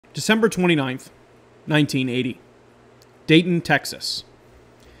December 29th, 1980. Dayton, Texas.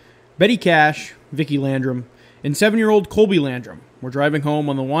 Betty Cash, Vickie Landrum, and 7-year-old Colby Landrum were driving home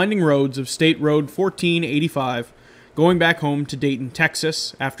on the winding roads of State Road 1485, going back home to Dayton,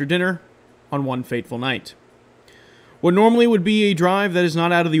 Texas, after dinner on one fateful night. What normally would be a drive that is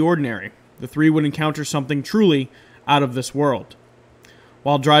not out of the ordinary, the three would encounter something truly out of this world.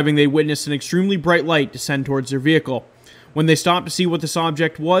 While driving, they witnessed an extremely bright light descend towards their vehicle. When they stopped to see what this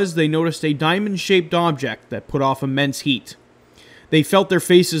object was, they noticed a diamond-shaped object that put off immense heat. They felt their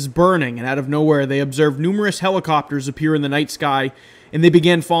faces burning, and out of nowhere they observed numerous helicopters appear in the night sky, and they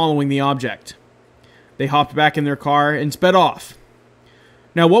began following the object. They hopped back in their car and sped off.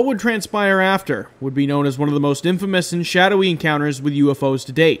 Now, what would transpire after would be known as one of the most infamous and shadowy encounters with UFOs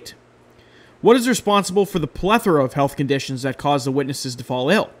to date. What is responsible for the plethora of health conditions that caused the witnesses to fall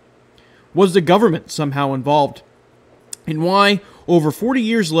ill? Was the government somehow involved? And why, over 40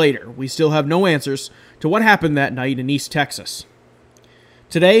 years later, we still have no answers to what happened that night in East Texas.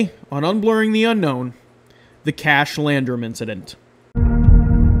 Today, on Unblurring the Unknown, the Cash-Landrum incident.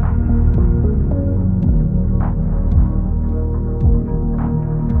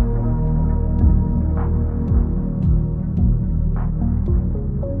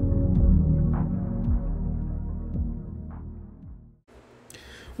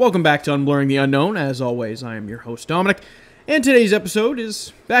 Welcome back to Unblurring the Unknown. As always, I am your host, Dominic, and today's episode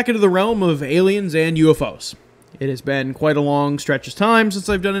is back into the realm of aliens and UFOs. It has been quite a long stretch of time since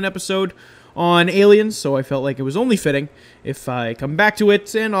I've done an episode on aliens, so I felt like it was only fitting if I come back to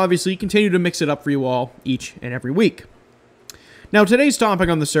it and obviously continue to mix it up for you all each and every week. Now, today's topic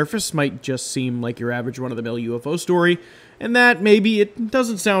on the surface might just seem like your average run-of-the-mill UFO story, and that maybe it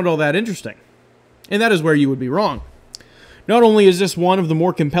doesn't sound all that interesting. And that is where you would be wrong. Not only is this one of the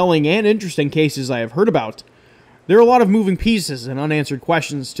more compelling and interesting cases I have heard about, there are a lot of moving pieces and unanswered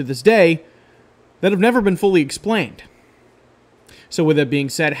questions to this day that have never been fully explained. So with that being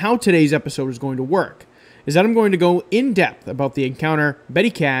said, how today's episode is going to work is that I'm going to go in depth about the encounter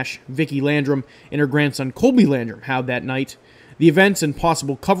Betty Cash, Vickie Landrum, and her grandson Colby Landrum had that night, the events and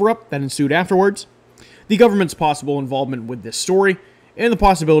possible cover-up that ensued afterwards, the government's possible involvement with this story, and the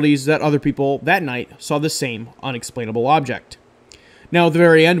possibilities that other people that night saw the same unexplainable object. Now, at the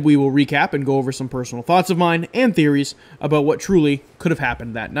very end, we will recap and go over some personal thoughts of mine and theories about what truly could have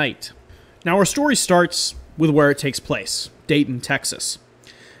happened that night. Now, our story starts with where it takes place, Dayton, Texas.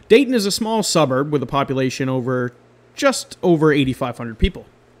 Dayton is a small suburb with a population just over 8,500 people.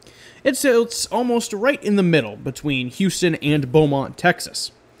 It's almost right in the middle between Houston and Beaumont,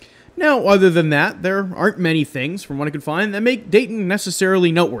 Texas. Now, other than that, there aren't many things, from what I could find, that make Dayton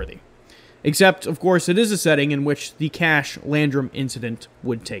necessarily noteworthy. Except, of course, it is a setting in which the Cash-Landrum incident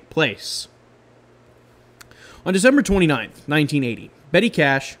would take place. On December 29th, 1980, Betty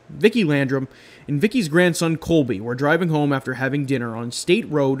Cash, Vickie Landrum, and Vickie's grandson Colby were driving home after having dinner on State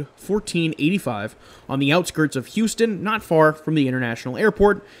Road 1485 on the outskirts of Houston, not far from the International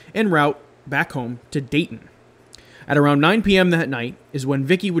Airport, en route back home to Dayton. At around 9 p.m. that night is when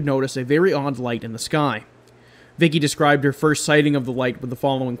Vickie would notice a very odd light in the sky. Vickie described her first sighting of the light with the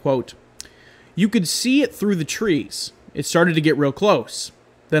following quote, "You could see it through the trees. It started to get real close.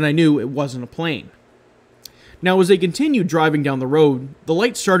 Then I knew it wasn't a plane." Now, as they continued driving down the road, the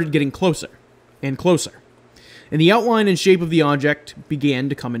light started getting closer and closer, and the outline and shape of the object began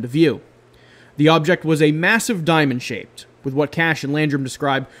to come into view. The object was a massive diamond-shaped, with what Cash and Landrum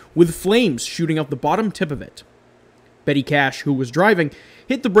described with flames shooting out the bottom tip of it. Betty Cash, who was driving,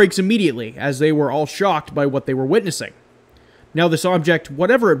 hit the brakes immediately as they were all shocked by what they were witnessing. Now, this object,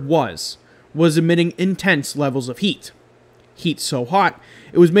 whatever it was emitting intense levels of heat. Heat so hot,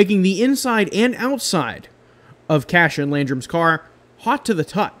 it was making the inside and outside of Cash and Landrum's car hot to the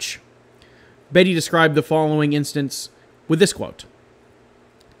touch. Betty described the following instance with this quote,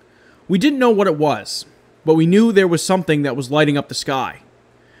 "We didn't know what it was, but we knew there was something that was lighting up the sky.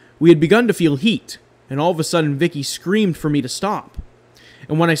 We had begun to feel heat, and all of a sudden Vickie screamed for me to stop.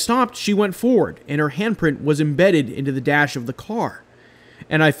 And when I stopped, she went forward, and her handprint was embedded into the dash of the car.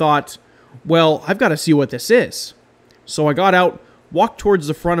 And I thought, well, I've got to see what this is. So I got out, walked towards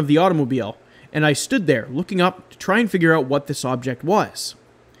the front of the automobile, and I stood there looking up to try and figure out what this object was.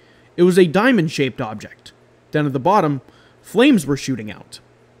 It was a diamond-shaped object. Down at the bottom, flames were shooting out.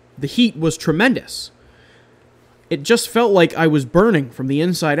 The heat was tremendous. It just felt like I was burning from the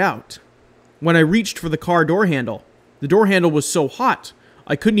inside out. When I reached for the car door handle, the door handle was so hot,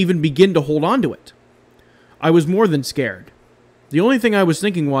 I couldn't even begin to hold on to it. I was more than scared. The only thing I was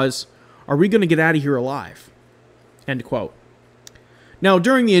thinking was, are we going to get out of here alive?" End quote. Now,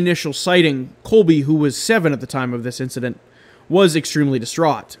 during the initial sighting, Colby, who was 7 at the time of this incident, was extremely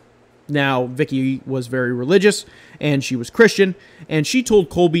distraught. Now, Vickie was very religious, and she was Christian, and she told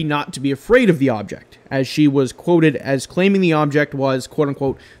Colby not to be afraid of the object, as she was quoted as claiming the object was,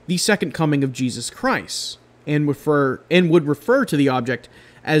 quote-unquote, the second coming of Jesus Christ, and would refer to the object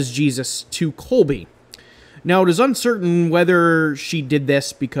as Jesus to Colby. Now, it is uncertain whether she did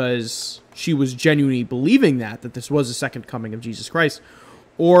this because she was genuinely believing that this was the second coming of Jesus Christ,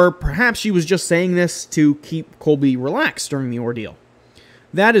 or perhaps she was just saying this to keep Colby relaxed during the ordeal.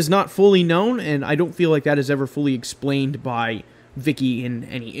 That is not fully known, and I don't feel like that is ever fully explained by Vickie in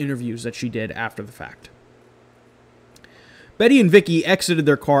any interviews that she did after the fact. Betty and Vickie exited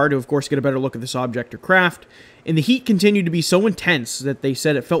their car to, of course, get a better look at this object or craft, and the heat continued to be so intense that they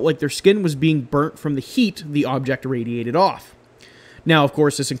said it felt like their skin was being burnt from the heat the object radiated off. Now, of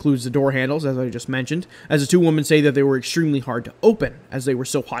course, this includes the door handles, as I just mentioned, as the two women say that they were extremely hard to open, as they were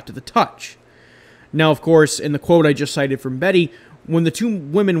so hot to the touch. Now, of course, in the quote I just cited from Betty, when the two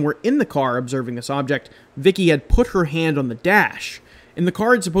women were in the car observing this object, Vickie had put her hand on the dash, and the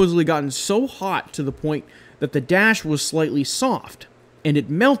car had supposedly gotten so hot to the point that the dash was slightly soft, and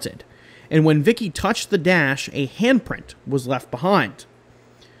it melted, and when Vickie touched the dash, a handprint was left behind.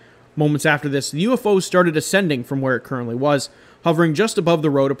 Moments after this, the UFO started ascending from where it currently was, hovering just above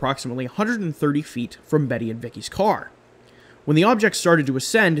the road approximately 130 feet from Betty and Vickie's car. When the object started to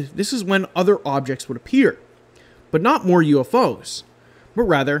ascend, this is when other objects would appear. But not more UFOs, but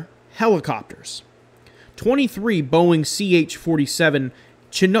rather helicopters. 23 Boeing CH-47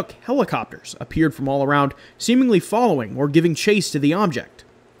 Chinook helicopters appeared from all around, seemingly following or giving chase to the object.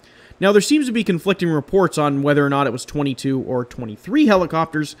 Now, there seems to be conflicting reports on whether or not it was 22 or 23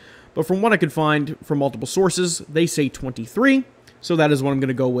 helicopters, but from what I could find from multiple sources, they say 23, so that is what I'm going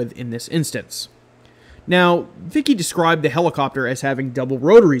to go with in this instance. Now, Vickie described the helicopter as having double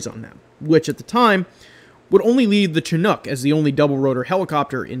rotaries on them, which at the time would only leave the Chinook as the only double-rotor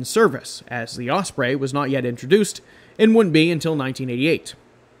helicopter in service, as the Osprey was not yet introduced and wouldn't be until 1988.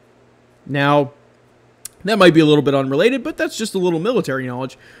 Now, that might be a little bit unrelated, but that's just a little military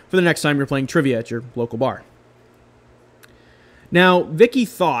knowledge for the next time you're playing trivia at your local bar. Now, Vickie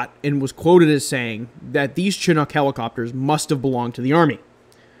thought and was quoted as saying that these Chinook helicopters must have belonged to the Army.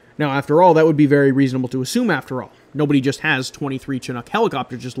 Now, after all, that would be very reasonable to assume after all. Nobody just has 23 Chinook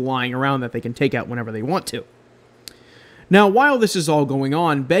helicopters just lying around that they can take out whenever they want to. Now, while this is all going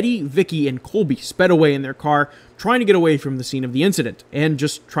on, Betty, Vickie, and Colby sped away in their car, trying to get away from the scene of the incident, and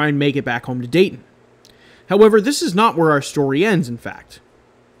just try and make it back home to Dayton. However, this is not where our story ends, in fact.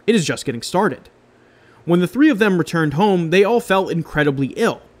 It is just getting started. When the three of them returned home, they all felt incredibly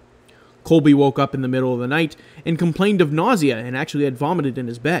ill. Colby woke up in the middle of the night and complained of nausea and actually had vomited in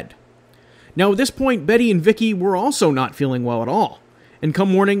his bed. Now, at this point, Betty and Vickie were also not feeling well at all, and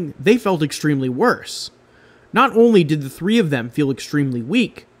come morning, they felt extremely worse. Not only did the three of them feel extremely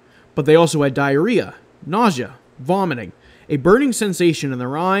weak, but they also had diarrhea, nausea, vomiting, a burning sensation in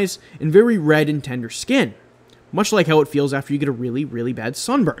their eyes, and very red and tender skin, much like how it feels after you get a really, really bad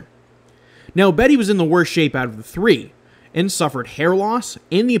sunburn. Now, Betty was in the worst shape out of the three, and suffered hair loss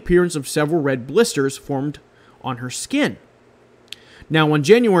and the appearance of several red blisters formed on her skin. Now, on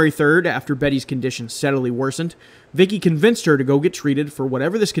January 3rd, after Betty's condition steadily worsened, Vickie convinced her to go get treated for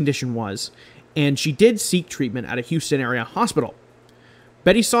whatever this condition was, and she did seek treatment at a Houston area hospital.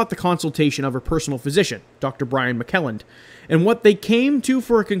 Betty sought the consultation of her personal physician, Dr. Brian McClelland, and what they came to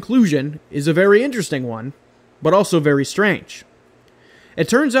for a conclusion is a very interesting one, but also very strange. It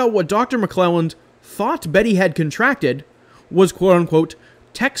turns out what Dr. McClelland thought Betty had contracted was quote-unquote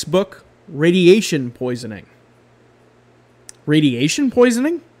textbook radiation poisoning. Radiation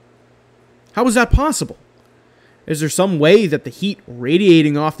poisoning? How is that possible? Is there some way that the heat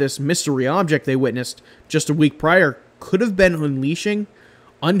radiating off this mystery object they witnessed just a week prior could have been unleashing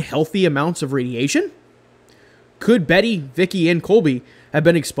unhealthy amounts of radiation? Could Betty, Vickie, and Colby have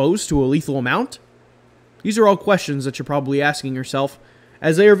been exposed to a lethal amount? These are all questions that you're probably asking yourself,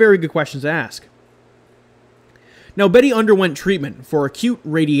 as they are very good questions to ask. Now, Betty underwent treatment for acute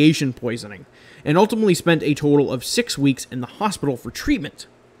radiation poisoning, and ultimately spent a total of 6 weeks in the hospital for treatment.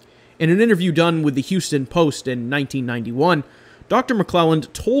 In an interview done with the Houston Post in 1991, Dr.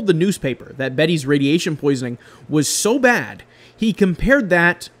 McClelland told the newspaper that Betty's radiation poisoning was so bad, he compared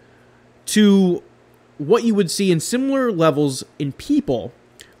that to what you would see in similar levels in people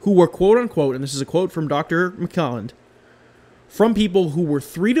who were quote-unquote, and this is a quote from Dr. McClelland, from people who were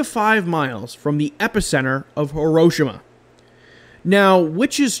 3 to 5 miles from the epicenter of Hiroshima. Now,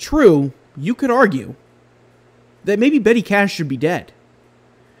 which is true, you could argue that maybe Betty Cash should be dead.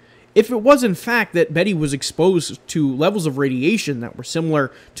 If it was in fact that Betty was exposed to levels of radiation that were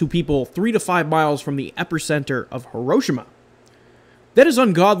similar to people 3 to 5 miles from the epicenter of Hiroshima, That is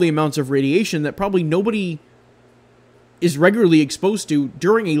ungodly amounts of radiation that probably nobody is regularly exposed to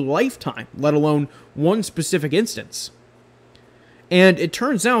during a lifetime, let alone one specific instance. And it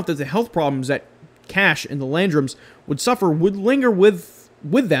turns out that the health problems that Cash and the Landrums would suffer would linger with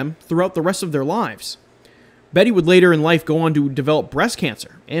them throughout the rest of their lives. Betty would later in life go on to develop breast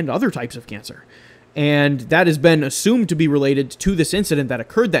cancer and other types of cancer, and that has been assumed to be related to this incident that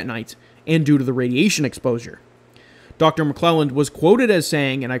occurred that night and due to the radiation exposure. Dr. McClelland was quoted as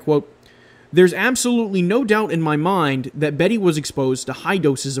saying, and I quote, "There's absolutely no doubt in my mind that Betty was exposed to high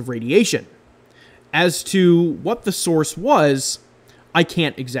doses of radiation. As to what the source was, I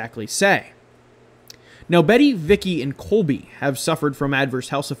can't exactly say." Now, Betty, Vickie, and Colby have suffered from adverse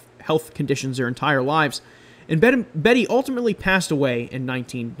health conditions their entire lives, and Betty ultimately passed away in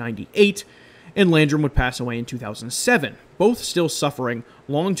 1998, and Landrum would pass away in 2007, both still suffering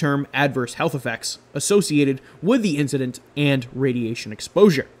long-term adverse health effects associated with the incident and radiation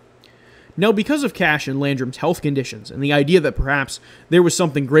exposure. Now, because of Cash and Landrum's health conditions and the idea that perhaps there was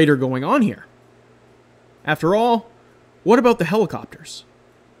something greater going on here, after all, what about the helicopters?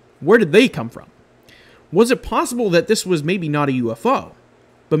 Where did they come from? Was it possible that this was maybe not a UFO,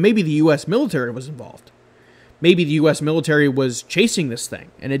 but maybe the U.S. military was involved? Maybe the U.S. military was chasing this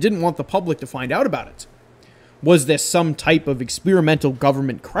thing, and it didn't want the public to find out about it. Was this some type of experimental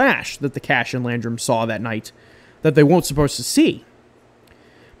government crash that the Cash and Landrum saw that night that they weren't supposed to see?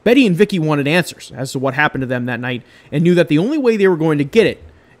 Betty and Vickie wanted answers as to what happened to them that night, and knew that the only way they were going to get it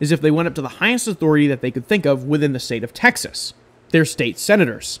is if they went up to the highest authority that they could think of within the state of Texas, their state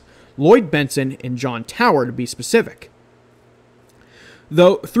senators, Lloyd Bentsen and John Tower to be specific.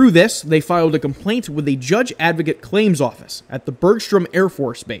 Though through this, they filed a complaint with the Judge Advocate Claims Office at the Bergstrom Air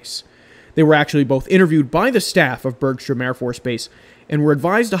Force Base. They were actually both interviewed by the staff of Bergstrom Air Force Base and were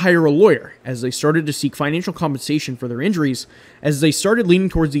advised to hire a lawyer as they started to seek financial compensation for their injuries, as they started leaning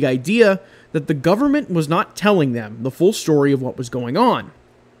towards the idea that the government was not telling them the full story of what was going on.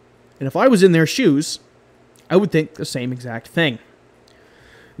 And if I was in their shoes, I would think the same exact thing.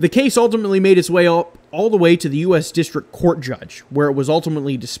 The case ultimately made its way up all the way to the U.S. District Court judge, where it was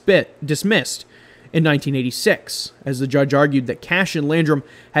ultimately dismissed in 1986, as the judge argued that Cash and Landrum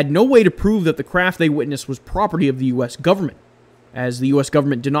had no way to prove that the craft they witnessed was property of the U.S. government, as the U.S.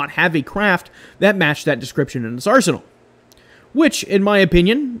 government did not have a craft that matched that description in its arsenal. Which, in my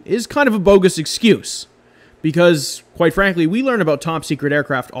opinion, is kind of a bogus excuse, because, quite frankly, we learn about top-secret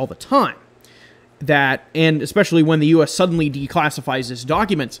aircraft all the time. And especially when the U.S. suddenly declassifies this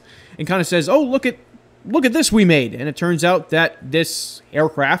document and kind of says, oh, look at this we made. And it turns out that this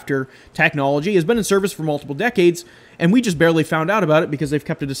aircraft or technology has been in service for multiple decades, and we just barely found out about it because they've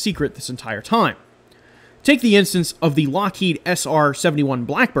kept it a secret this entire time. Take the instance of the Lockheed SR-71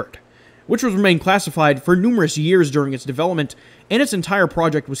 Blackbird, which was remained classified for numerous years during its development, and its entire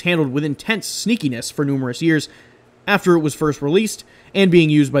project was handled with intense sneakiness for numerous years after it was first released and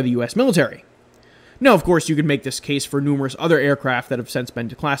being used by the U.S. military. Now, of course, you can make this case for numerous other aircraft that have since been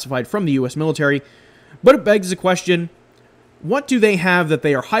declassified from the U.S. military, but it begs the question, what do they have that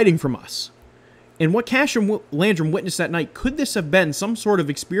they are hiding from us? And what Cash and Landrum witnessed that night, could this have been some sort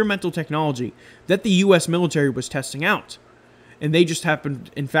of experimental technology that the U.S. military was testing out? And they just happened,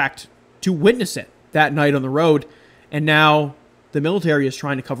 in fact, to witness it that night on the road, and now the military is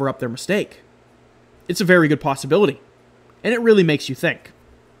trying to cover up their mistake. It's a very good possibility, and it really makes you think.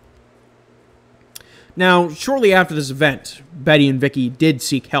 Now, shortly after this event, Betty and Vickie did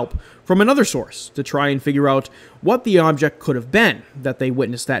seek help from another source to try and figure out what the object could have been that they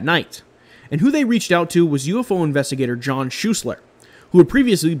witnessed that night. And who they reached out to was UFO investigator John Schuessler, who had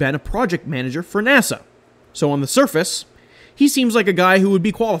previously been a project manager for NASA. So on the surface, he seems like a guy who would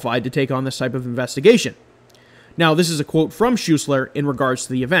be qualified to take on this type of investigation. Now, this is a quote from Schuessler in regards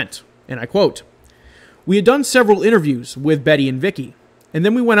to the event, and I quote, "We had done several interviews with Betty and Vickie, and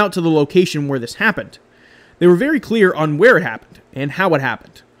then we went out to the location where this happened. They were very clear on where it happened and how it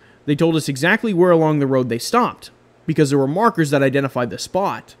happened. They told us exactly where along the road they stopped, because there were markers that identified the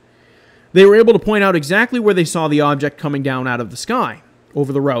spot. They were able to point out exactly where they saw the object coming down out of the sky,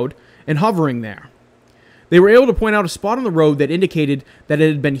 over the road, and hovering there. They were able to point out a spot on the road that indicated that it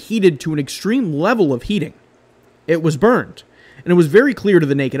had been heated to an extreme level of heating. It was burned, and it was very clear to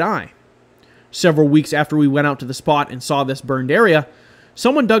the naked eye. Several weeks after we went out to the spot and saw this burned area,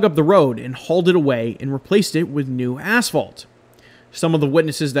 someone dug up the road and hauled it away and replaced it with new asphalt. Some of the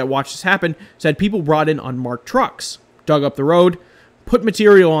witnesses that watched this happen said people brought in unmarked trucks, dug up the road, put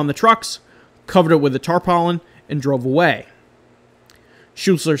material on the trucks, covered it with a tarpaulin, and drove away.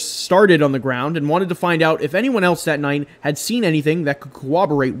 Schuessler started on the ground and wanted to find out if anyone else that night had seen anything that could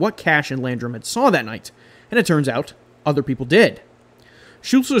corroborate what Cash and Landrum had saw that night, and it turns out other people did.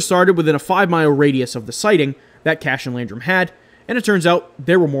 Schulzer started within a 5-mile radius of the sighting that Cash-Landrum had, and it turns out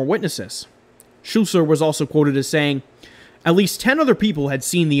there were more witnesses. Schulzer was also quoted as saying, "At least 10 other people had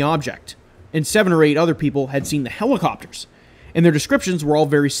seen the object, and 7 or 8 other people had seen the helicopters, and their descriptions were all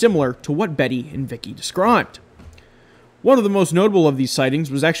very similar to what Betty and Vickie described." One of the most notable of these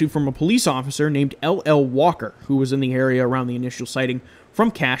sightings was actually from a police officer named L.L. Walker, who was in the area around the initial sighting from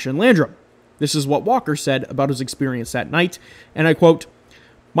Cash-Landrum. This is what Walker said about his experience that night, and I quote,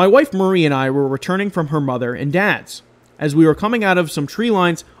 "My wife Marie and I were returning from her mother and dad's. As we were coming out of some tree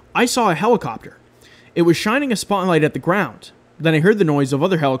lines, I saw a helicopter. It was shining a spotlight at the ground. Then I heard the noise of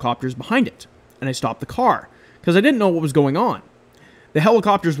other helicopters behind it, and I stopped the car, because I didn't know what was going on. The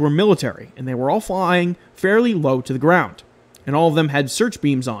helicopters were military, and they were all flying fairly low to the ground, and all of them had search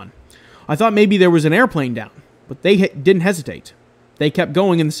beams on. I thought maybe there was an airplane down, but they didn't hesitate. They kept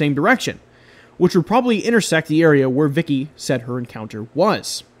going in the same direction, which would probably intersect the area where Vickie said her encounter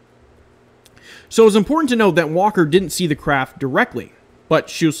was." So it's important to note that Walker didn't see the craft directly, but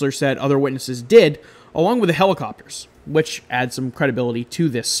Schulzer said other witnesses did, along with the helicopters, which adds some credibility to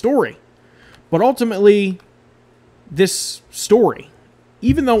this story. But ultimately, this story,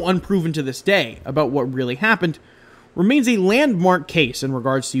 even though unproven to this day about what really happened, remains a landmark case in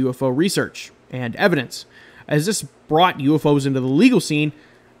regards to UFO research and evidence, as this brought UFOs into the legal scene,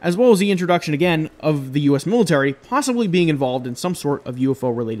 as well as the introduction again of the US military possibly being involved in some sort of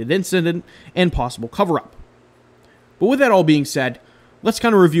UFO-related incident and possible cover-up. But with that all being said, let's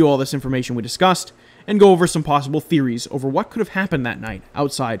kind of review all this information we discussed and go over some possible theories over what could have happened that night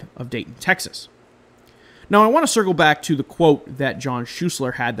outside of Dayton, Texas. Now, I want to circle back to the quote that John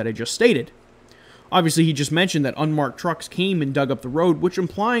Schulzer had that I just stated. Obviously, he just mentioned that unmarked trucks came and dug up the road, which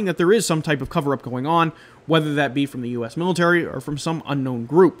implying that there is some type of cover-up going on, whether that be from the U.S. military or from some unknown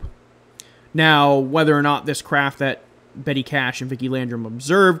group. Now, whether or not this craft that Betty Cash and Vickie Landrum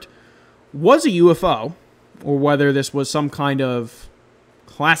observed was a UFO, or whether this was some kind of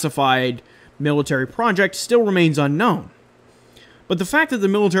classified military project still remains unknown. But the fact that the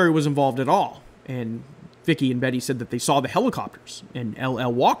military was involved at all, and Vickie and Betty said that they saw the helicopters, and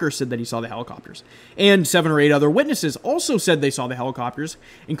L.L. Walker said that he saw the helicopters, and 7 or 8 other witnesses also said they saw the helicopters,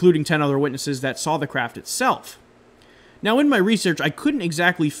 including 10 other witnesses that saw the craft itself. Now, in my research, I couldn't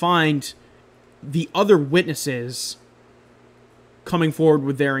exactly find the other witnesses coming forward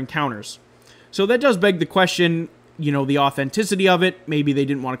with their encounters. So that does beg the question, you know, the authenticity of it. Maybe they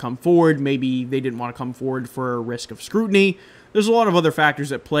didn't want to come forward. Maybe they didn't want to come forward for a risk of scrutiny. There's a lot of other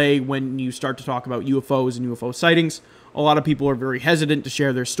factors at play when you start to talk about UFOs and UFO sightings. A lot of people are very hesitant to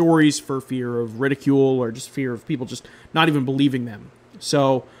share their stories for fear of ridicule or just fear of people just not even believing them.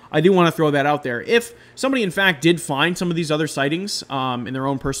 So I do want to throw that out there. If somebody, in fact, did find some of these other sightings in their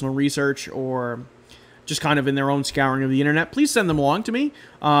own personal research or just kind of in their own scouring of the internet, please send them along to me,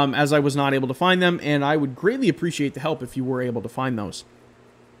 as I was not able to find them, and I would greatly appreciate the help if you were able to find those.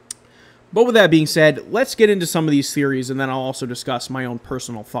 But with that being said, let's get into some of these theories, and then I'll also discuss my own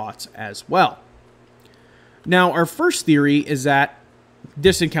personal thoughts as well. Now, our first theory is that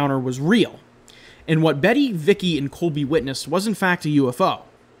this encounter was real, and what Betty, Vickie, and Colby witnessed was in fact a UFO,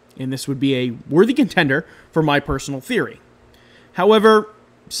 and this would be a worthy contender for my personal theory. However,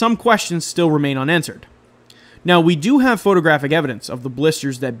 some questions still remain unanswered. Now, we do have photographic evidence of the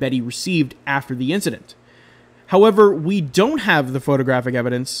blisters that Betty received after the incident. However, we don't have the photographic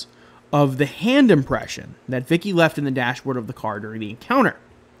evidence of the hand impression that Vickie left in the dashboard of the car during the encounter.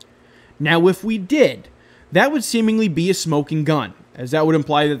 Now, if we did, that would seemingly be a smoking gun, as that would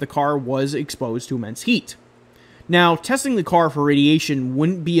imply that the car was exposed to immense heat. Now, testing the car for radiation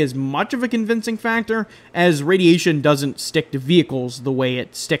wouldn't be as much of a convincing factor, as radiation doesn't stick to vehicles the way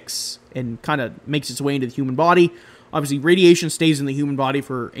it sticks and kind of makes its way into the human body. Obviously, radiation stays in the human body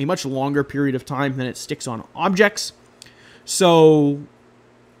for a much longer period of time than it sticks on objects. So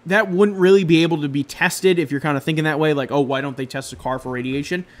that wouldn't really be able to be tested if you're kind of thinking that way, like, oh, why don't they test a car for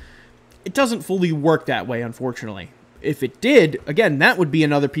radiation? It doesn't fully work that way, unfortunately. If it did, again, that would be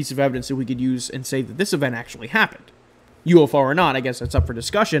another piece of evidence that we could use and say that this event actually happened. UFO or not, I guess that's up for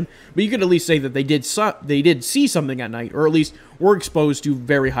discussion, but you could at least say that they did see something at night, or at least were exposed to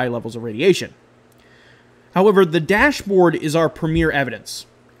very high levels of radiation. However, the dashboard is our premier evidence,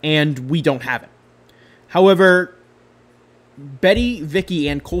 and we don't have it. However, Betty, Vickie,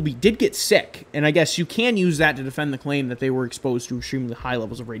 and Colby did get sick, and I guess you can use that to defend the claim that they were exposed to extremely high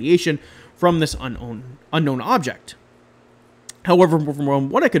levels of radiation from this unknown object. However, from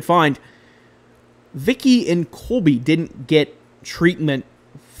what I could find, Vickie and Colby didn't get treatment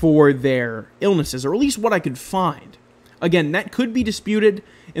for their illnesses, or at least what I could find. Again, that could be disputed,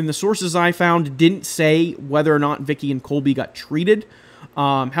 and the sources I found didn't say whether or not Vickie and Colby got treated.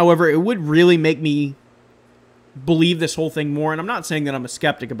 However, it would really make me believe this whole thing more, and I'm not saying that I'm a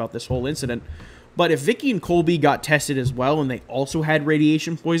skeptic about this whole incident, but if Vickie and Colby got tested as well and they also had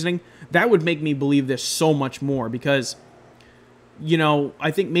radiation poisoning, that would make me believe this so much more, because, you know,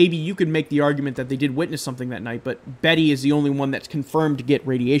 I think maybe you could make the argument that they did witness something that night, but Betty is the only one that's confirmed to get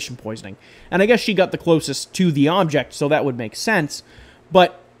radiation poisoning. And I guess she got the closest to the object, so that would make sense.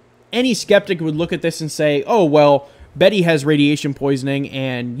 But any skeptic would look at this and say, oh, well, Betty has radiation poisoning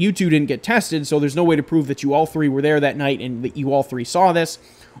and you two didn't get tested, so there's no way to prove that you all three were there that night and that you all three saw this.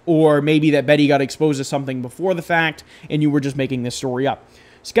 Or maybe that Betty got exposed to something before the fact and you were just making this story up.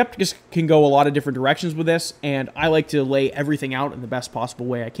 Skeptics can go a lot of different directions with this, and I like to lay everything out in the best possible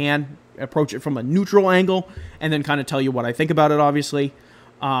way I can, approach it from a neutral angle, and then kind of tell you what I think about it, obviously.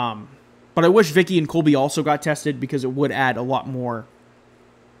 But I wish Vickie and Colby also got tested, because it would add a lot more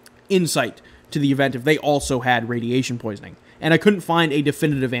insight to the event if they also had radiation poisoning. And I couldn't find a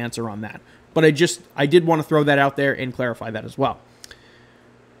definitive answer on that. But I did want to throw that out there and clarify that as well.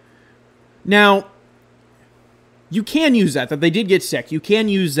 Now, you can use that they did get sick. You can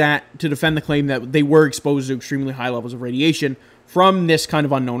use that to defend the claim that they were exposed to extremely high levels of radiation from this kind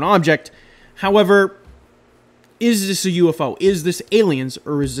of unknown object. However, is this a UFO? Is this aliens,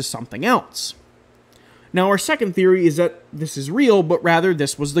 or is this something else? Now, our second theory is that this is real, but rather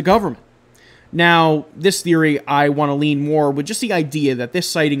this was the government. Now, this theory, I want to lean more with just the idea that this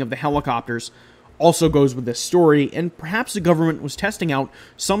sighting of the helicopters also goes with this story, and perhaps the government was testing out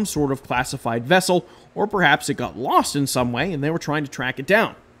some sort of classified vessel, or perhaps it got lost in some way and they were trying to track it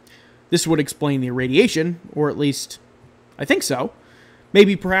down. This would explain the irradiation, or at least, I think so.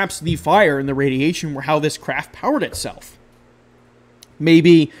 Maybe perhaps the fire and the radiation were how this craft powered itself.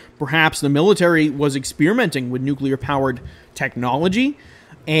 Maybe perhaps the military was experimenting with nuclear-powered technology,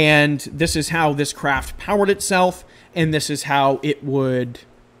 and this is how this craft powered itself, and this is how it would,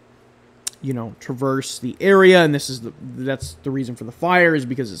 you know, traverse the area, and that's the reason for the fire, is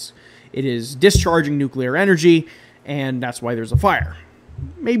because it is discharging nuclear energy, and that's why there's a fire.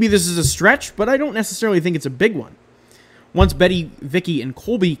 Maybe this is a stretch, but I don't necessarily think it's a big one. Once Betty, Vickie, and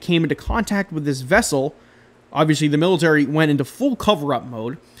Colby came into contact with this vessel, obviously the military went into full cover-up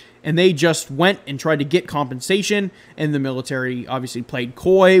mode, and they just went and tried to get compensation, and the military obviously played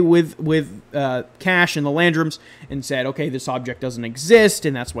coy with Cash and the Landrums and said, okay, this object doesn't exist,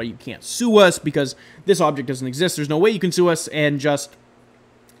 and that's why you can't sue us, because this object doesn't exist. There's no way you can sue us, and just,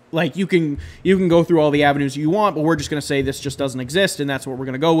 like, you can go through all the avenues you want, but we're just going to say this just doesn't exist, and that's what we're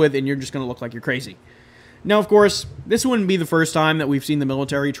going to go with, and you're just going to look like you're crazy. Now, of course, this wouldn't be the first time that we've seen the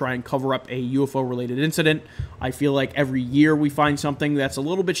military try and cover up a UFO-related incident. I feel like every year we find something that's a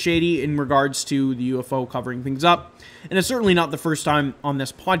little bit shady in regards to the UFO covering things up. And it's certainly not the first time on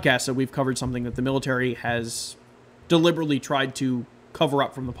this podcast that we've covered something that the military has deliberately tried to cover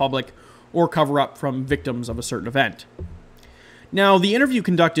up from the public or cover up from victims of a certain event. Now, the interview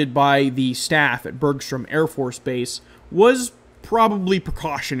conducted by the staff at Bergstrom Air Force Base was probably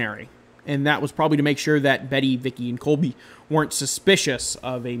precautionary. And that was probably to make sure that Betty, Vickie, and Colby weren't suspicious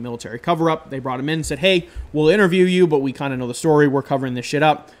of a military cover-up. They brought him in and said, hey, we'll interview you, but we kind of know the story. We're covering this shit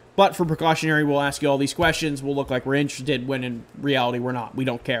up. But for precautionary, we'll ask you all these questions. We'll look like we're interested, when in reality we're not. We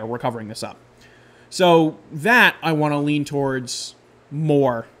don't care. We're covering this up. So that I want to lean towards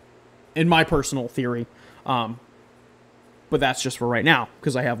more in my personal theory. But that's just for right now,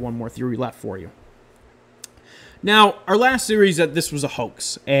 because I have one more theory left for you. Now, our last theory is that this was a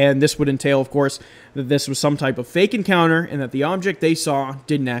hoax, and this would entail, of course, that this was some type of fake encounter and that the object they saw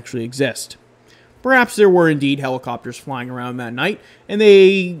didn't actually exist. Perhaps there were indeed helicopters flying around that night, and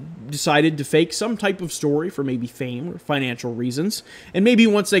they decided to fake some type of story for maybe fame or financial reasons, and maybe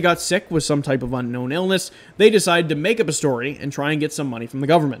once they got sick with some type of unknown illness, they decided to make up a story and try and get some money from the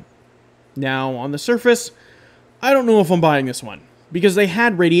government. Now, on the surface, I don't know if I'm buying this one, because they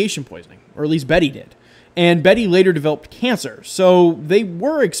had radiation poisoning, or at least Betty did. And Betty later developed cancer, so they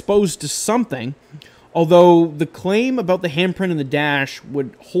were exposed to something, although the claim about the handprint in the dash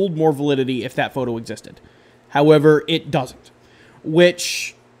would hold more validity if that photo existed. However, it doesn't,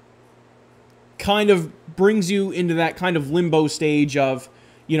 which kind of brings you into that kind of limbo stage of,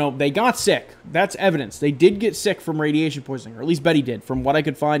 you know, they got sick. That's evidence. They did get sick from radiation poisoning, or at least Betty did, from what I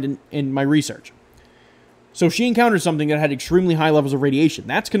could find in my research. So she encountered something that had extremely high levels of radiation.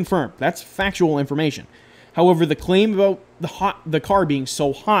 That's confirmed. That's factual information. However, the claim about the car being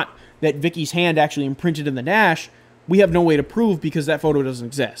so hot that Vickie's hand actually imprinted in the dash, we have no way to prove because that photo doesn't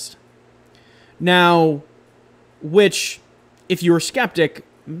exist. Now, which, if you're a skeptic,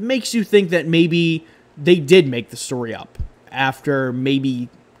 makes you think that maybe they did make the story up after maybe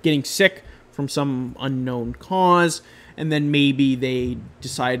getting sick from some unknown cause, and then maybe they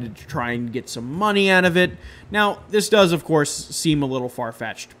decided to try and get some money out of it. Now, this does, of course, seem a little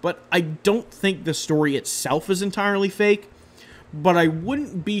far-fetched, but I don't think the story itself is entirely fake, but I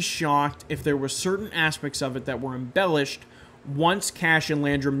wouldn't be shocked if there were certain aspects of it that were embellished once Cash and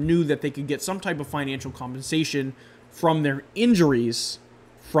Landrum knew that they could get some type of financial compensation from their injuries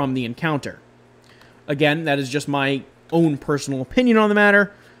from the encounter. Again, that is just my own personal opinion on the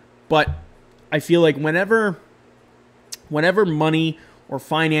matter, but I feel like whenever money or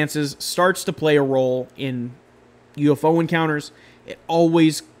finances starts to play a role in UFO encounters, it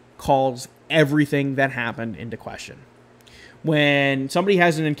always calls everything that happened into question. When somebody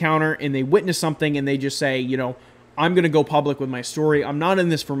has an encounter and they witness something and they just say, you know, I'm going to go public with my story. I'm not in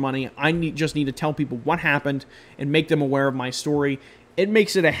this for money. I just need to tell people what happened and make them aware of my story. It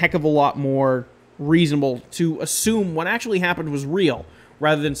makes it a heck of a lot more reasonable to assume what actually happened was real,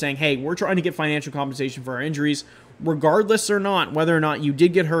 rather than saying, hey, we're trying to get financial compensation for our injuries, regardless or not, whether or not you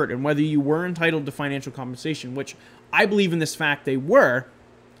did get hurt and whether you were entitled to financial compensation, which I believe in this fact they were.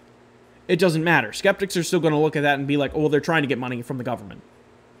 It doesn't matter. Skeptics are still going to look at that and be like, oh, well, they're trying to get money from the government.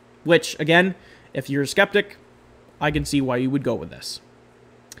 Which, again, if you're a skeptic, I can see why you would go with this.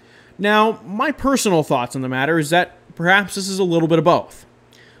 Now, my personal thoughts on the matter is that perhaps this is a little bit of both.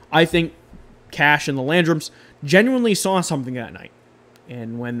 I think Cash and the Landrums genuinely saw something that night,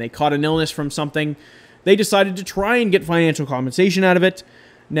 and when they caught an illness from something, they decided to try and get financial compensation out of it.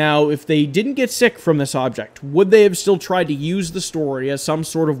 Now, if they didn't get sick from this object, would they have still tried to use the story as some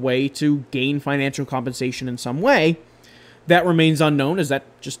sort of way to gain financial compensation in some way? That remains unknown, as that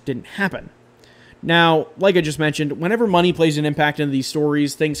just didn't happen. Now, like I just mentioned, whenever money plays an impact into these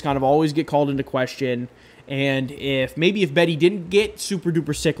stories, things kind of always get called into question. And if Betty didn't get super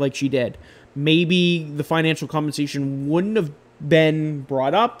duper sick like she did, maybe the financial compensation wouldn't have been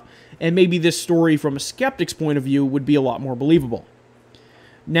brought up, and maybe this story from a skeptic's point of view would be a lot more believable.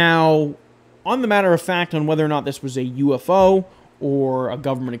 Now, on the matter of fact on whether or not this was a UFO or a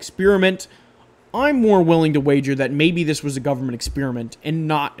government experiment, I'm more willing to wager that maybe this was a government experiment and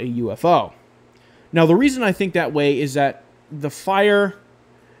not a UFO. Now, the reason I think that way is that the fire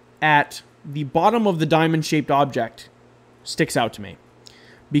at the bottom of the diamond-shaped object sticks out to me.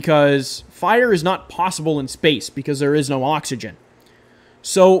 Because fire is not possible in space because there is no oxygen.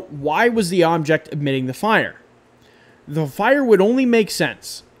 So why was the object emitting the fire? The fire would only make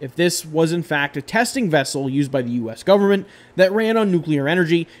sense if this was in fact a testing vessel used by the US government that ran on nuclear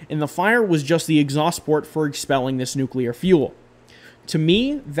energy, and the fire was just the exhaust port for expelling this nuclear fuel. To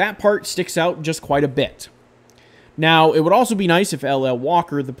me, that part sticks out just quite a bit. Now, it would also be nice if L.L.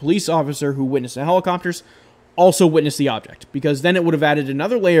 Walker, the police officer who witnessed the helicopters, also witnessed the object, because then it would have added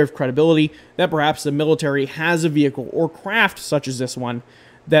another layer of credibility that perhaps the military has a vehicle or craft such as this one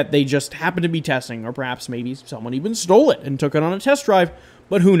that they just happen to be testing, or perhaps maybe someone even stole it and took it on a test drive,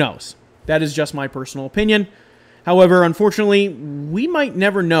 but who knows? That is just my personal opinion. However, unfortunately, we might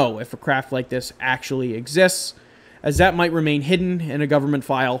never know if a craft like this actually exists, as that might remain hidden in a government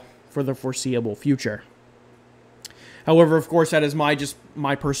file for the foreseeable future. However, of course, that is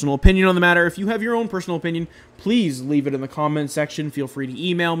my personal opinion on the matter. If you have your own personal opinion, please leave it in the comments section. Feel free to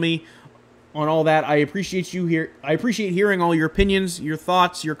email me on all that. I appreciate hearing all your opinions, your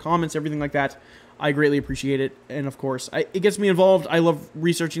thoughts, your comments, everything like that. I greatly appreciate it. And of course, it gets me involved. I love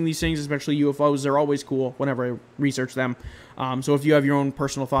researching these things, especially UFOs. They're always cool whenever I research them. So if you have your own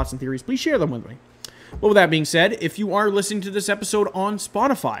personal thoughts and theories, please share them with me. But with that being said, if you are listening to this episode on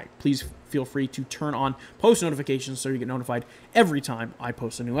Spotify, please feel free to turn on post notifications so you get notified every time I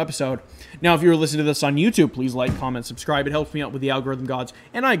post a new episode. Now, if you're listening to this on YouTube, please like, comment, subscribe. It helps me out with the algorithm gods,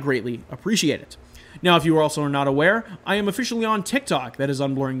 and I greatly appreciate it. Now, if you also are not aware, I am officially on TikTok. That is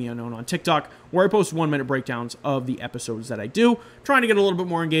Unblurring the Unknown on TikTok, where I post 1-minute breakdowns of the episodes that I do, trying to get a little bit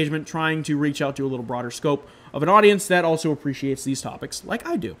more engagement, trying to reach out to a little broader scope of an audience that also appreciates these topics like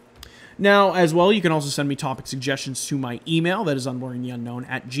I do. Now, as well, you can also send me topic suggestions to my email. That is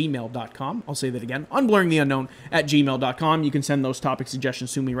unblurringtheunknown@gmail.com. I'll say that again, unblurringtheunknown@gmail.com. You can send those topic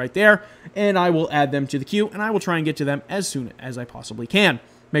suggestions to me right there, and I will add them to the queue, and I will try and get to them as soon as I possibly can.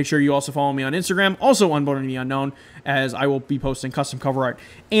 Make sure you also follow me on Instagram, also Unblurring the Unknown, as I will be posting custom cover art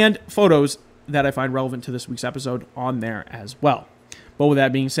and photos that I find relevant to this week's episode on there as well. But with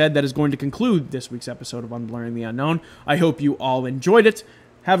that being said, that is going to conclude this week's episode of Unblurring the Unknown. I hope you all enjoyed it.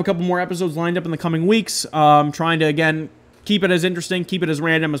 Have a couple more episodes lined up in the coming weeks. Trying to, again, keep it as interesting, keep it as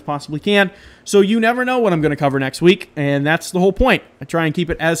random as possibly can. So you never know what I'm going to cover next week, and that's the whole point. I try and keep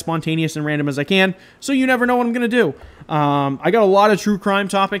it as spontaneous and random as I can, so you never know what I'm going to do. I got a lot of true crime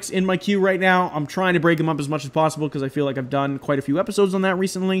topics in my queue right now. I'm trying to break them up as much as possible because I feel like I've done quite a few episodes on that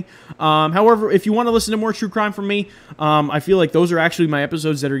recently. However, if you want to listen to more true crime from me, I feel like those are actually my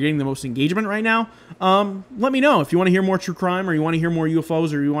episodes that are getting the most engagement right now. Let me know if you want to hear more true crime, or you want to hear more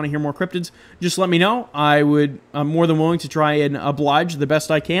UFOs, or you want to hear more cryptids. Just let me know. I'm more than willing to try and oblige the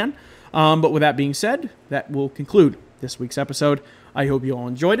best I can. But with that being said, that will conclude this week's episode. I hope you all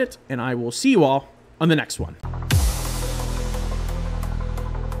enjoyed it, and I will see you all on the next one.